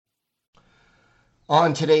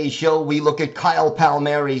On today's show, we look at Kyle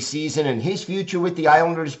Palmieri's season and his future with the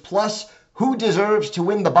Islanders, plus who deserves to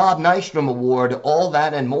win the Bob Nystrom Award. All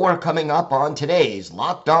that and more coming up on today's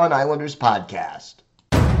Locked On Islanders podcast.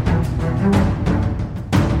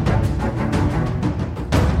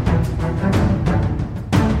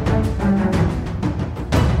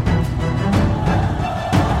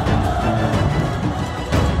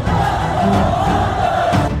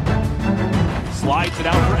 Slides it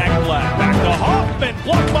out for Ekblad. Back to Hoffman.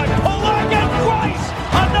 Blocked by Pulock and Price.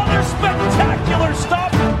 Another spectacular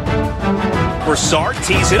stop. Broussard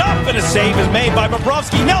tees it up and a save is made by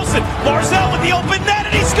Bobrovsky. Nelson. Barzal with the open net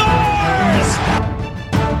and he scores!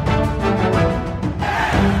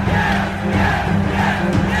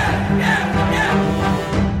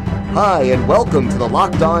 Hi, and welcome to the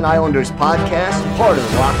Locked On Islanders podcast, part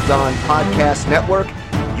of the Locked On Podcast Network,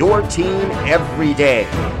 your team every day.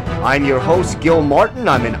 I'm your host, Gil Martin.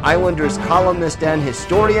 I'm an Islanders columnist and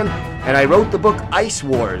historian, and I wrote the book Ice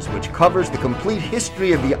Wars, which covers the complete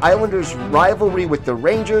history of the Islanders' rivalry with the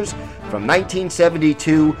Rangers from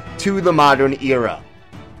 1972 to the modern era.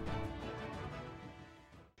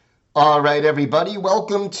 All right, everybody,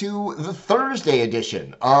 welcome to the Thursday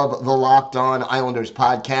edition of the Locked On Islanders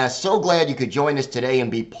podcast. So glad you could join us today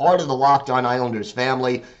and be part of the Locked On Islanders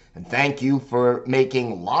family. And thank you for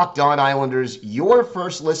making Locked On Islanders your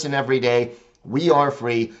first listen every day. We are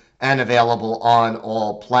free and available on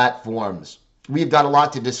all platforms. We've got a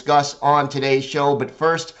lot to discuss on today's show, but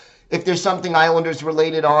first, if there's something Islanders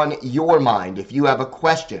related on your mind, if you have a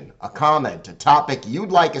question, a comment, a topic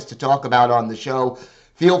you'd like us to talk about on the show,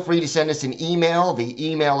 feel free to send us an email.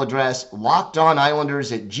 The email address,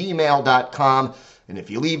 lockedonislanders@gmail.com. And if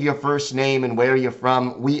you leave your first name and where you're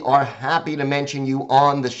from, we are happy to mention you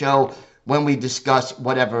on the show when we discuss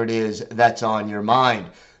whatever it is that's on your mind.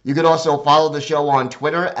 You could also follow the show on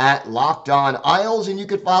Twitter at Locked On Isles, and you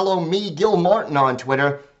could follow me, Gil Martin, on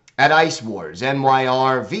Twitter at Ice Wars,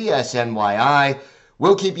 NYRVSNYI.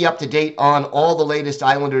 We'll keep you up to date on all the latest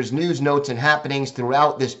Islanders news, notes, and happenings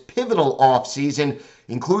throughout this pivotal offseason,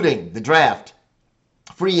 including the draft,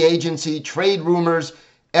 free agency, trade rumors,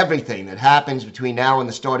 everything that happens between now and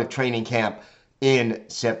the start of training camp in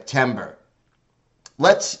September.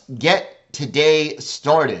 Let's get today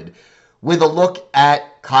started with a look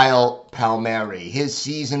at Kyle Palmieri, his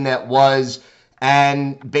season that was,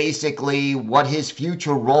 and basically what his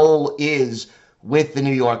future role is with the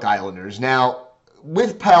New York Islanders. Now,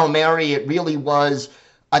 with Palmieri, it really was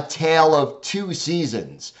a tale of two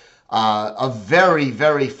seasons. A very,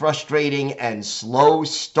 very frustrating and slow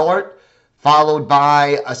start, followed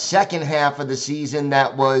by a second half of the season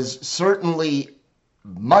that was certainly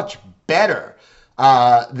much better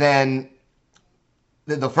than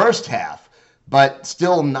the first half, but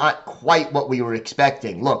still not quite what we were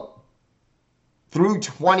expecting. Look, through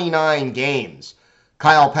 29 games,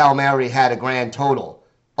 Kyle Palmieri had a grand total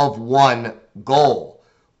of one goal.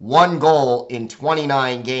 One goal in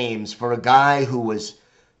 29 games for a guy who was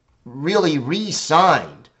really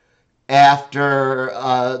re-signed after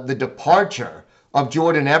the departure of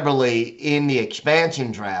Jordan Eberle in the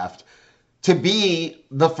expansion draft to be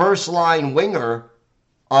the first-line winger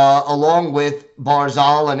along with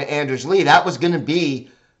Barzal and Anders Lee. That was going to be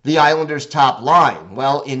the Islanders' top line.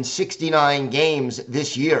 Well, in 69 games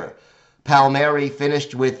this year, Palmieri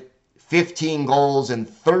finished with 15 goals and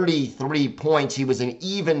 33 points. He was an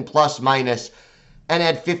even plus-minus and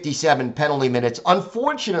had 57 penalty minutes.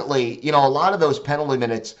 Unfortunately, a lot of those penalty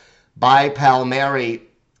minutes by Palmieri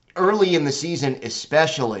early in the season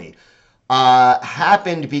especially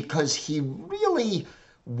happened because he really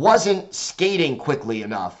wasn't skating quickly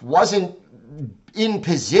enough, wasn't in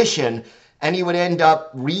position, and he would end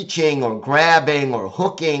up reaching or grabbing or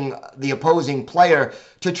hooking the opposing player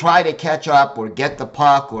to try to catch up or get the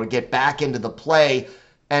puck or get back into the play.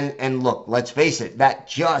 And look, let's face it, that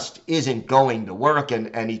just isn't going to work.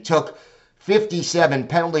 And he took 57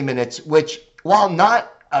 penalty minutes, which, while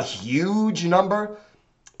not a huge number,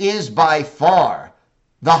 is by far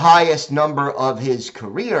the highest number of his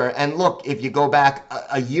career. And look, if you go back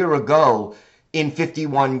a year ago in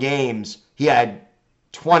 51 games, he had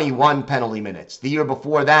 21 penalty minutes. The year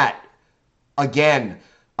before that, again,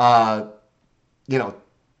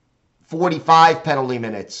 45 penalty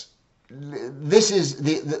minutes. This is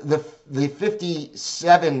the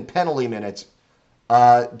 57 penalty minutes,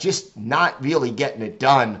 just not really getting it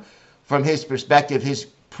done from his perspective. His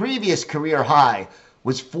previous career high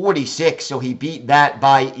was 46, so he beat that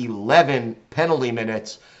by 11 penalty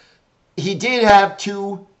minutes. He did have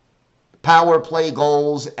 2 power play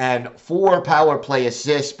goals and 4 power play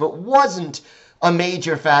assists, but wasn't a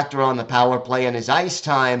major factor on the power play, and his ice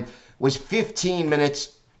time was 15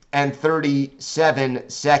 minutes and 37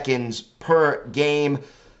 seconds per game.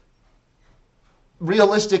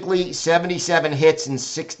 Realistically, 77 hits in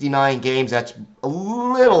 69 games. That's a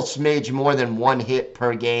little smidge more than one hit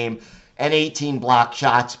per game, and 18 block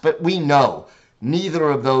shots. But we know neither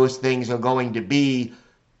of those things are going to be,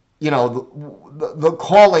 the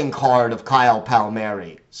calling card of Kyle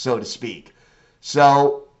Palmieri, so to speak.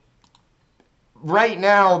 So right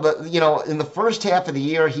now, in the first half of the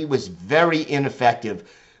year, he was very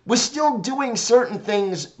ineffective. Was still doing certain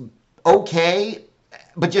things okay,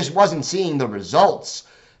 but just wasn't seeing the results.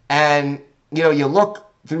 And, you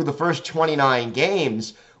look through the first 29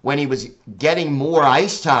 games when he was getting more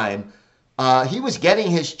ice time, he was getting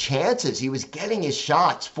his chances. He was getting his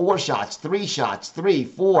shots, 4 shots, 3 shots, 3,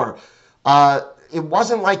 4. It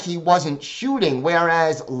wasn't like he wasn't shooting,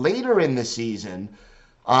 whereas later in the season,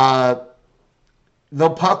 the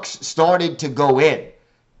pucks started to go in,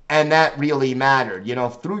 and that really mattered.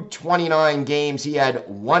 Through 29 games, he had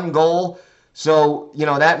 1 goal. So,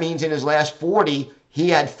 that means in his last 40, he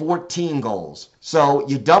had 14 goals. So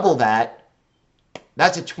you double that,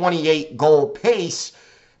 that's a 28-goal pace,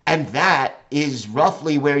 and that is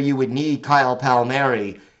roughly where you would need Kyle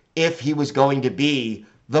Palmieri if he was going to be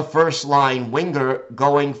the first-line winger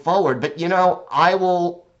going forward. But, I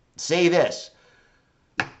will say this.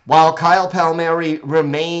 While Kyle Palmieri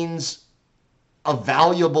remains a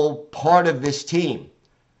valuable part of this team,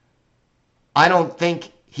 I don't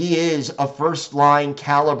think he is a first-line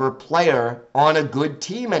caliber player on a good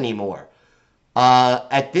team anymore.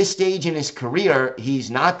 At this stage in his career, he's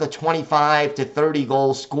not the 25 to 30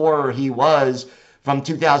 goal scorer he was from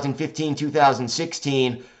 2015,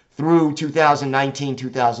 2016 through 2019,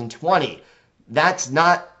 2020. That's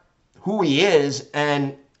not who he is,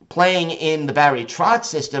 and playing in the Barry Trotz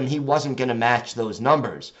system, he wasn't going to match those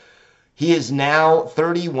numbers. He is now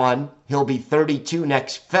 31. He'll be 32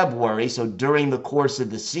 next February, so during the course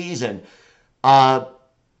of the season. To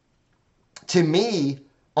me,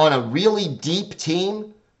 on a really deep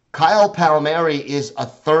team, Kyle Palmieri is a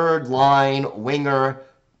third-line winger,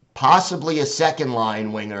 possibly a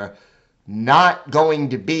second-line winger, not going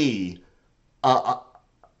to be a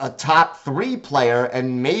top 3 player,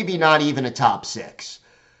 and maybe not even a top 6.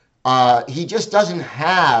 He just doesn't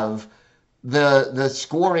have the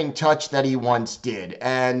scoring touch that he once did.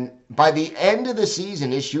 And by the end of the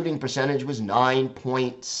season, his shooting percentage was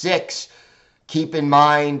 9.6. Keep in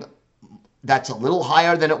mind, that's a little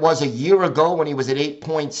higher than it was a year ago when he was at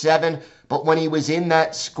 8.7. But when he was in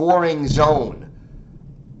that scoring zone,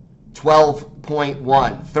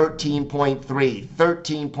 12.1, 13.3,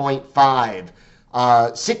 13.5,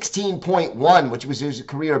 16.1, which was his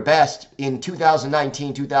career best in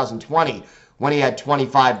 2019-2020, when he had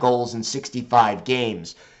 25 goals in 65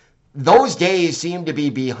 games. Those days seem to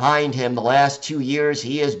be behind him. The last 2 years,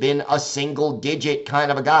 he has been a single-digit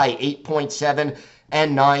kind of a guy, 8.7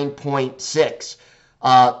 and 9.6.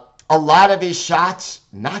 A lot of his shots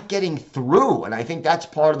not getting through, and I think that's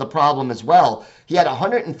part of the problem as well. He had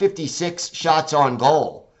 156 shots on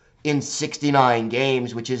goal in 69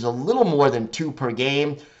 games, which is a little more than 2 per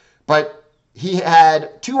game, but he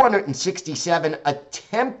had 267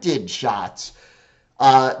 attempted shots.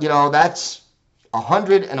 That's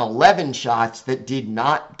 111 shots that did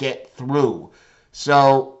not get through.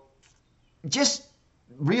 So just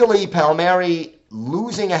really Palmieri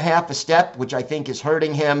losing a half a step, which I think is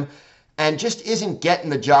hurting him, and just isn't getting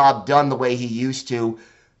the job done the way he used to.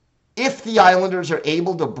 If the Islanders are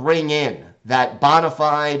able to bring in that bona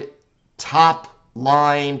fide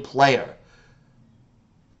top-line player,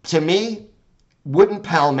 to me, wouldn't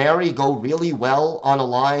Palmieri go really well on a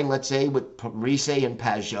line, let's say, with Parise and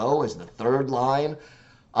Pajot as the third line?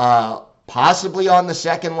 Possibly on the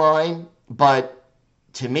second line, but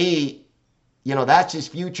to me, that's his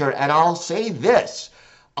future. And I'll say this,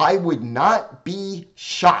 I would not be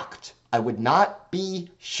shocked.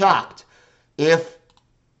 If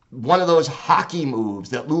one of those hockey moves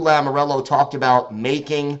that Lou Lamoriello talked about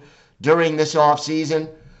making during this offseason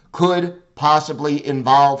could possibly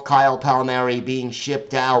involve Kyle Palmieri being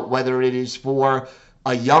shipped out, whether it is for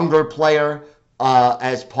a younger player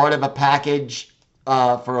as part of a package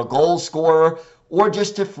for a goal scorer, or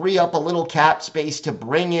just to free up a little cap space to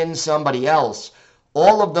bring in somebody else.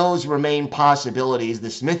 All of those remain possibilities. The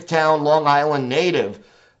Smithtown, Long Island native,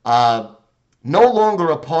 no longer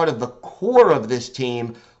a part of the core of this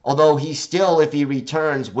team, although he still, if he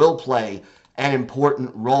returns, will play an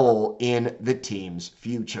important role in the team's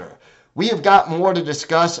future. We have got more to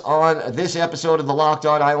discuss on this episode of the Locked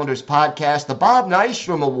On Islanders podcast. The Bob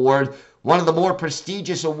Nystrom Award, one of the more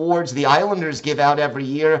prestigious awards the Islanders give out every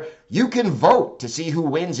year. You can vote to see who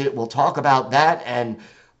wins it. We'll talk about that and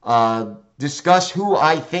discuss who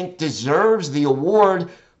I think deserves the award.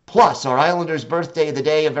 Plus, our Islanders' birthday of the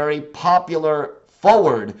day, a very popular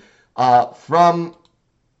forward from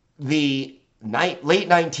the late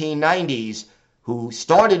 1990s who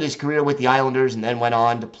started his career with the Islanders and then went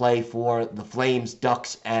on to play for the Flames,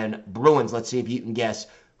 Ducks, and Bruins. Let's see if you can guess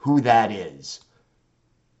who that is.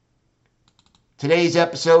 Today's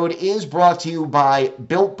episode is brought to you by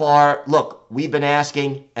Built Bar. Look, we've been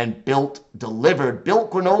asking, and Built delivered. Built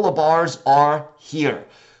granola bars are here.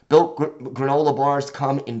 Built granola bars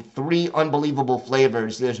come in 3 unbelievable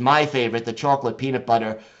flavors. There's my favorite, the chocolate peanut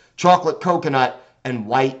butter, chocolate coconut, and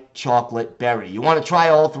white chocolate berry. You want to try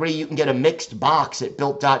all 3? You can get a mixed box at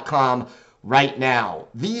Built.com right now.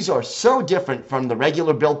 These are so different from the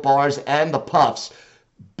regular Built bars and the Puffs.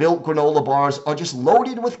 Built granola bars are just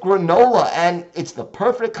loaded with granola, and it's the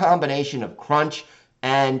perfect combination of crunch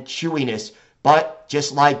and chewiness. But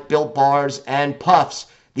just like Built bars and Puffs,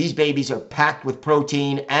 these babies are packed with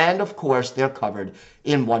protein, and of course, they're covered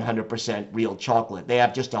in 100% real chocolate. They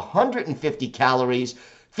have just 150 calories,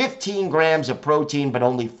 15 grams of protein, but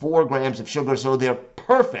only 4 grams of sugar, so they're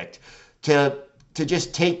perfect to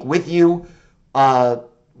just take with you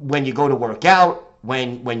when you go to work out,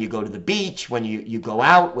 when you go to the beach, when you go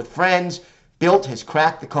out with friends. Built has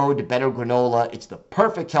cracked the code to better granola. It's the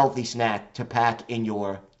perfect healthy snack to pack in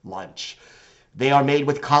your lunch. They are made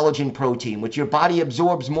with collagen protein, which your body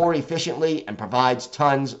absorbs more efficiently and provides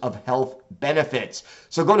tons of health benefits.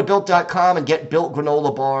 So go to Built.com and get Built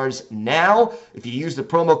granola bars now. If you use the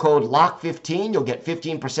promo code LOCK15, you'll get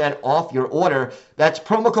 15% off your order. That's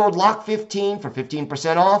promo code LOCK15 for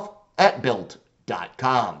 15% off at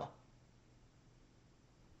Built.com.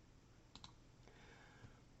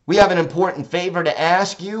 We have an important favor to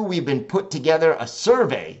ask you. We've been put together a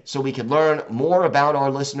survey so we can learn more about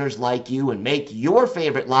our listeners like you and make your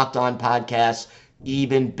favorite Locked On podcasts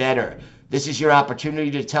even better. This is your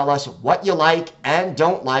opportunity to tell us what you like and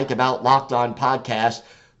don't like about Locked On Podcasts.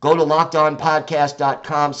 Go to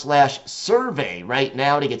LockedOnPodcast.com/survey right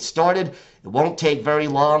now to get started. It won't take very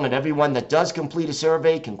long, and everyone that does complete a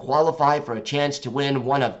survey can qualify for a chance to win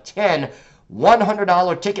one of 10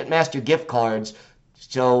 $100 Ticketmaster gift cards.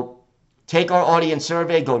 So take our audience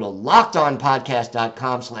survey, go to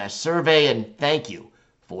LockedOnPodcast.com/survey, and thank you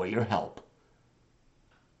for your help.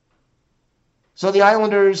 So the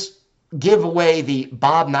Islanders give away the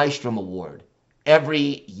Bob Nystrom Award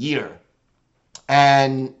every year,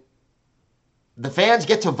 and the fans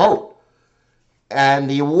get to vote. And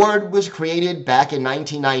the award was created back in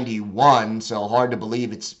 1991, so hard to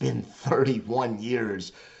believe it's been 31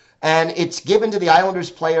 years. And it's given to the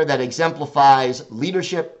Islanders player that exemplifies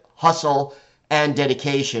leadership, hustle, and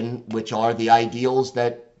dedication, which are the ideals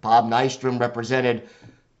that Bob Nystrom represented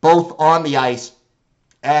both on the ice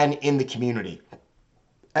and in the community.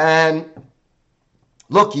 And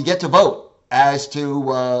look, you get to vote as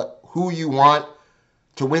to who you want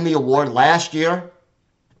to win the award. Last year,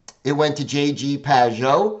 it went to J.G.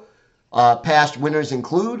 Pageau. Past winners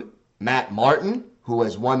include Matt Martin, who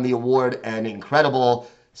has won the award an incredible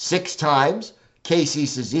 6 times, Casey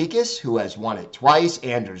Cizikas, who has won it twice,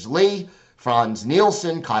 Anders Lee, Franz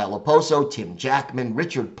Nielsen, Kyle Oposo, Tim Jackman,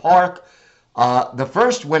 Richard Park. The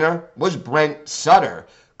first winner was Brent Sutter,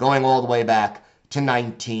 going all the way back to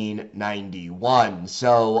 1991.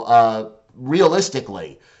 So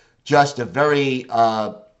realistically, just a very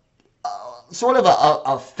sort of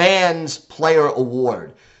a fans player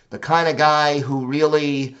award. The kind of guy who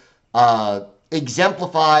really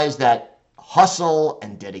exemplifies that hustle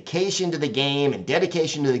and dedication to the game and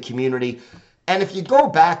dedication to the community. And if you go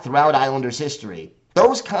back throughout Islanders history,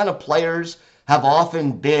 those kind of players have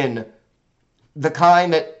often been the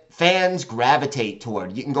kind that fans gravitate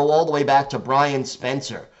toward. You can go all the way back to Brian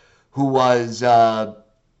Spencer, who was a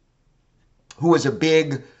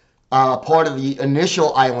big part of the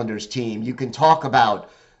initial Islanders team. You can talk about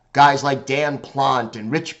guys like Dan Plant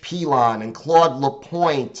and Rich Pilon and Claude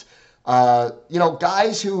Lapointe,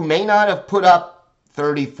 guys who may not have put up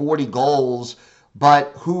 30, 40 goals,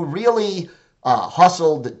 but who really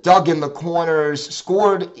hustled, dug in the corners,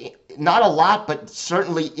 scored not a lot, but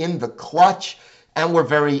certainly in the clutch, and were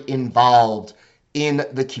very involved in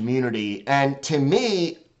the community. And to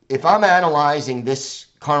me, if I'm analyzing this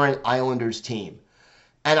current Islanders team,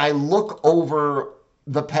 and I look over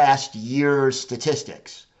the past year's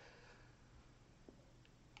statistics,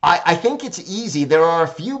 I think it's easy. There are a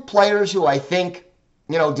few players who I think,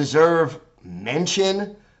 deserve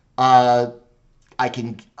mention. I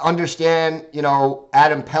can understand,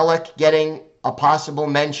 Adam Pelech getting a possible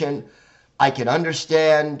mention. I can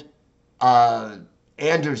understand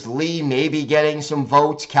Anders Lee maybe getting some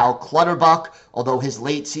votes. Cal Clutterbuck, although his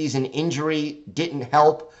late season injury didn't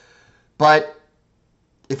help. But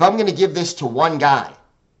if I'm going to give this to one guy,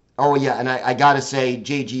 oh yeah, and I got to say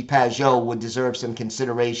J.G. Pageau would deserve some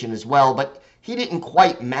consideration as well, but he didn't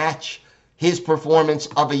quite match his performance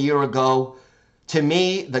of a year ago. To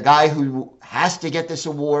me, the guy who has to get this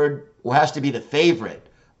award, or has to be the favorite,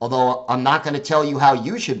 although I'm not going to tell you how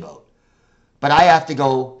you should vote, but I have to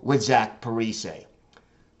go with Zach Parise.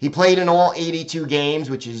 He played in all 82 games,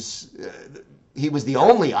 which is, he was the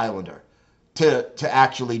only Islander to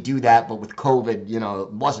actually do that, but with COVID,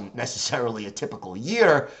 it wasn't necessarily a typical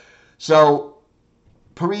year. So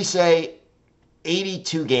Parise,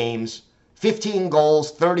 82 games, 15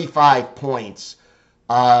 goals, 35 points,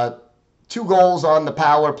 2 goals on the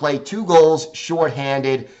power play, 2 goals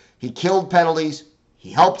shorthanded. He killed penalties.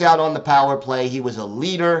 He helped out on the power play. He was a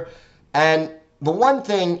leader. And the one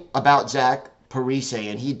thing about Zach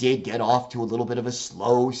Parise, and he did get off to a little bit of a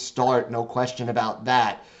slow start, no question about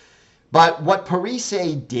that. But what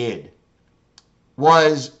Parise did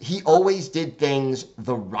was he always did things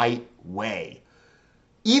the right way.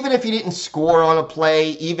 Even if he didn't score on a play,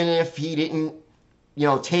 even if he didn't,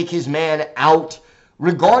 take his man out,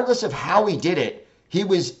 regardless of how he did it, he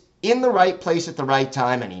was in the right place at the right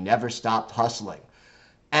time, and he never stopped hustling.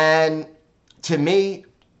 And to me,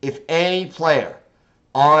 if any player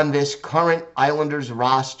on this current Islanders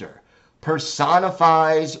roster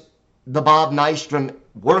personifies the Bob Nystrom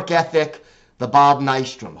work ethic, the Bob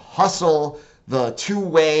Nystrom hustle, the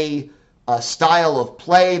two-way style of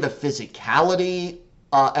play, the physicality,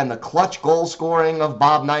 and the clutch goal scoring of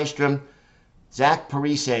Bob Nystrom, Zach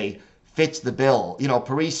Parise fits the bill.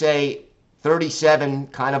 Parise, 37,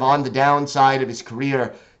 kind of on the downside of his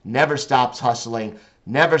career, never stops hustling,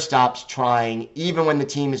 never stops trying, even when the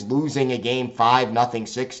team is losing a game 5-0,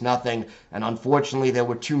 6-0, and unfortunately there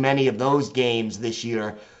were too many of those games this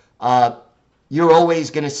year. You're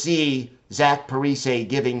always going to see Zach Parise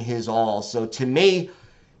giving his all. So to me,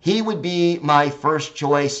 he would be my first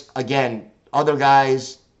choice. Again, other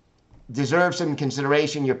guys deserve some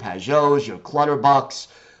consideration. Your Pageaus, your Clutterbucks,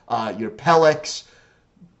 your Pellics.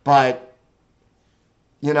 But,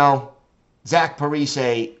 Zach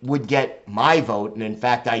Parise would get my vote. And in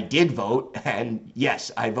fact, I did vote. And yes,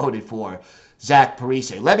 I voted for Zach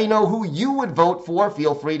Parise. Let me know who you would vote for.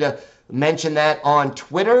 Feel free to mention that on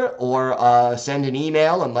Twitter or send an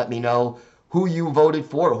email and let me know who you voted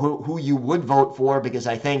for, who you would vote for, because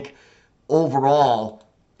I think overall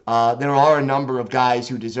there are a number of guys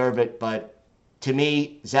who deserve it. But to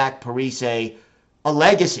me, Zach Parise, a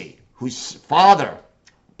legacy, whose father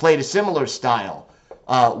played a similar style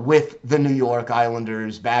with the New York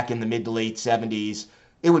Islanders back in the mid to late 70s.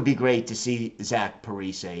 It would be great to see Zach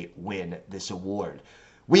Parise win this award.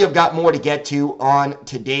 We have got more to get to on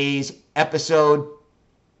today's episode.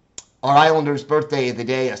 Our Islanders' birthday of the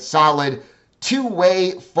day, a solid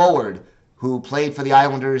two-way forward who played for the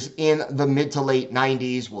Islanders in the mid to late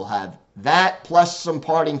 90s. We'll have that plus some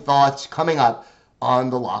parting thoughts coming up on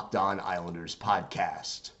the Locked On Islanders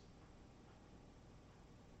podcast.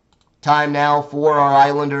 Time now for our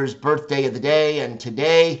Islanders' birthday of the day, and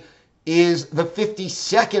today is the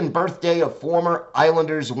 52nd birthday of former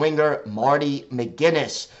Islanders winger Marty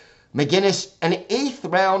McGuinness. McGuinness, an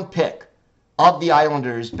 8th round pick of the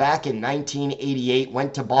Islanders back in 1988,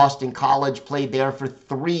 went to Boston College, played there for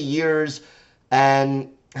 3 years,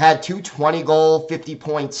 and had 2 20-goal,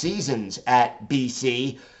 50-point seasons at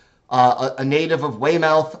BC. A native of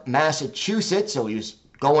Weymouth, Massachusetts, so he was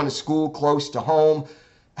going to school close to home.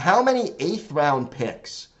 How many 8th round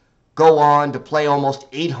picks go on to play almost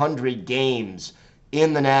 800 games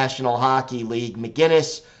in the National Hockey League?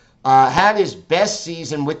 McGuinness had his best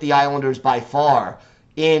season with the Islanders by far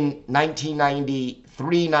in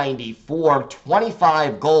 1993-94,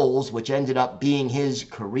 25 goals, which ended up being his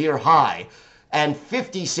career high, and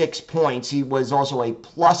 56 points. He was also a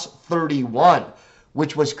plus 31,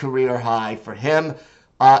 which was career high for him.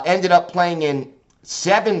 Ended up playing in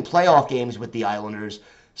 7 playoff games with the Islanders.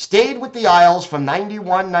 Stayed with the Isles from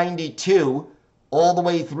 91-92 all the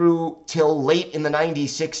way through till late in the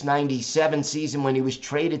 96-97 season when he was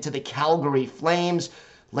traded to the Calgary Flames.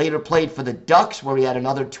 Later played for the Ducks, where he had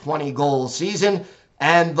another 20-goal season,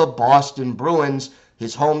 and the Boston Bruins,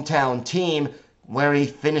 his hometown team, where he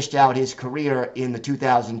finished out his career in the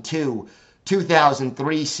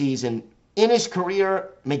 2002-2003 season. In his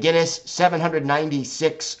career, McGuinness,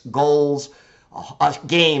 796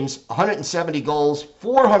 games, 170 goals,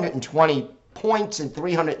 420 points, and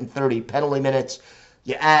 330 penalty minutes.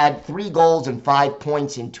 You add 3 goals and 5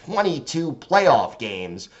 points in 22 playoff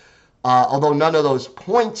games. although none of those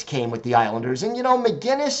points came with the Islanders. And,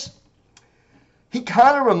 McGinnis, he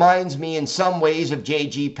kind of reminds me in some ways of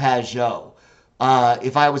J.G. Pageau.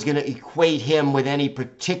 If I was going to equate him with any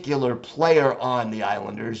particular player on the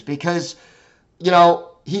Islanders, because,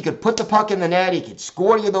 he could put the puck in the net, he could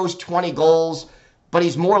score you those 20 goals, but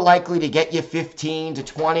he's more likely to get you 15 to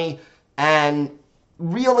 20, and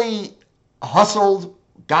really hustled,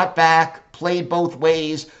 got back, played both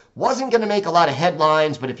ways, wasn't going to make a lot of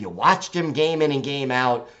headlines, but if you watched him game in and game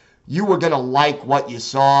out, you were going to like what you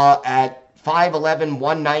saw. At 5'11",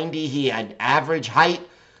 190, he had average height,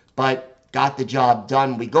 but got the job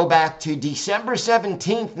done. We go back to December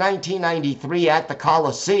 17th, 1993 at the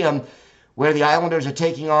Coliseum, where the Islanders are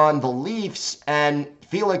taking on the Leafs, and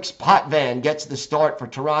Felix Potvin gets the start for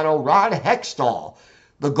Toronto. Ron Hextall,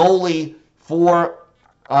 the goalie for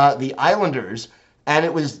the Islanders, and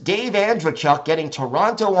it was Dave Andreychuk getting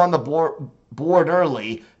Toronto on the board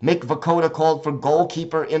early. Mick Vukota called for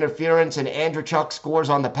goalkeeper interference, and Andreychuk scores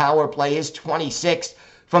on the power play, his 26th,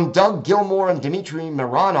 from Doug Gilmour and Dmitry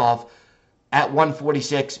Mironov. At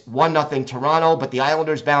 1:46, 1-0 Toronto, but the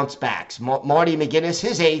Islanders bounce back. Marty McGinnis,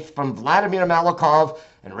 his 8th, from Vladimir Malakov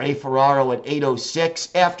and Ray Ferraro at 8:06.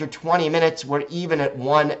 After 20 minutes, we're even at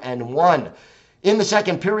 1-1. In the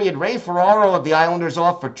second period, Ray Ferraro of the Islanders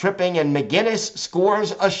off for tripping, and McGinnis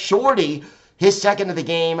scores a shorty, his 2nd of the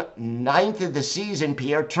game, 9th of the season.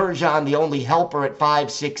 Pierre Turgeon, the only helper, at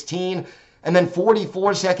 5:16. And then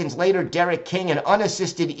 44 seconds later, Derek King, an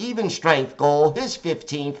unassisted even-strength goal, his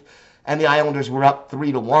 15th. And the Islanders were up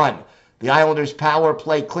 3-1. The Islanders' power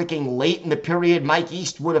play clicking late in the period. Mike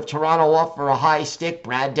Eastwood of Toronto off for a high stick.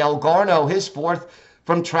 Brad Delgarno, his 4th,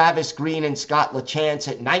 from Travis Green and Scott LaChance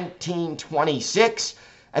at 19:26.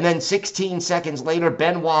 And then 16 seconds later,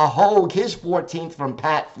 Benoit Hogue, his 14th, from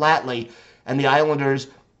Pat Flatley. And the Islanders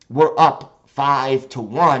were up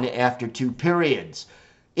 5-1 after 2 periods.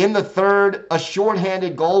 In the third, a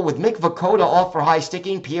shorthanded goal with Mick Vukota off for high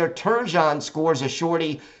sticking. Pierre Turgeon scores a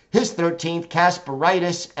shorty, his 13th.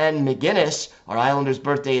 Kasparaitis and McGinnis, our Islanders'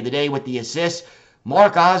 birthday of the day, with the assists.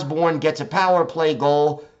 Mark Osborne gets a power play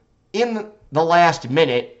goal in the last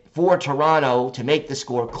minute for Toronto to make the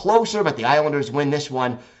score closer, but the Islanders win this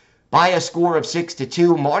one by a score of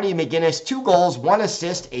 6-2. Marty McGinnis, 2 goals, 1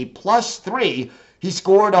 assist, a +3. He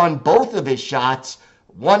scored on both of his shots.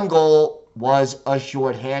 1 goal was a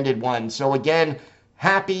shorthanded one. So again,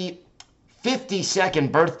 happy 52nd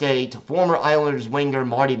birthday to former Islanders winger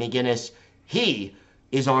Marty McGinnis. He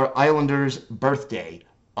is our Islanders' birthday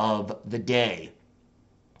of the day.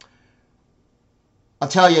 I'll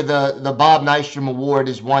tell you, the Bob Nystrom Award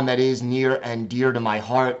is one that is near and dear to my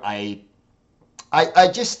heart. I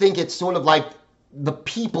just think it's sort of like the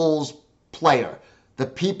people's player, the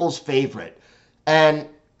people's favorite. And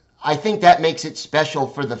I think that makes it special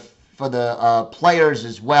for the players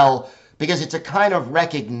as well, because it's a kind of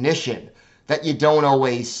recognition that you don't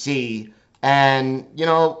always see. And,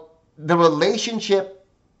 the relationship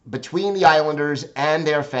between the Islanders and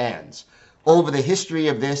their fans over the history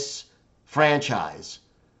of this franchise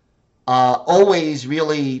always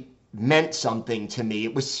really meant something to me.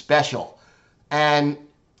 It was special. And,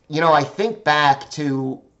 I think back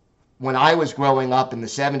to when I was growing up in the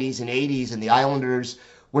 70s and 80s, and the Islanders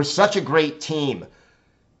were such a great team.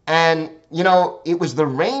 And, it was the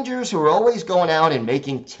Rangers who were always going out and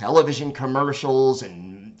making television commercials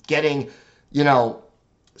and getting,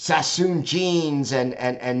 Sassoon jeans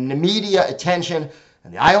and the media attention.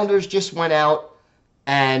 And the Islanders just went out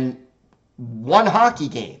and won hockey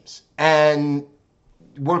games and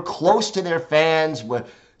were close to their fans.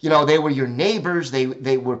 They were your neighbors.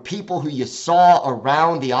 They were people who you saw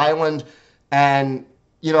around the island. And,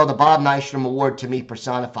 the Bob Nystrom Award to me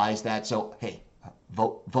personifies that. So, hey,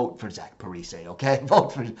 vote for Zach Parise, okay?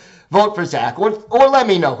 Vote for Zach, or let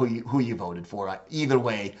me know who you voted for. Either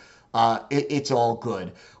way, it's all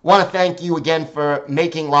good. Want to thank you again for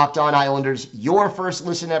making Locked On Islanders your first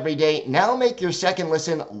listen every day. Now make your second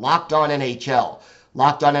listen Locked On NHL.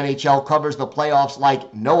 Locked On NHL covers the playoffs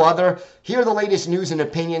like no other. Hear the latest news and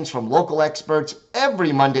opinions from local experts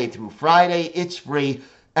every Monday through Friday. It's free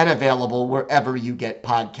and available wherever you get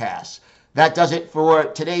podcasts. That does it for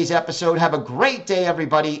today's episode. Have a great day,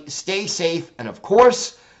 everybody. Stay safe. And of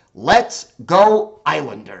course, let's go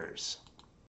Islanders.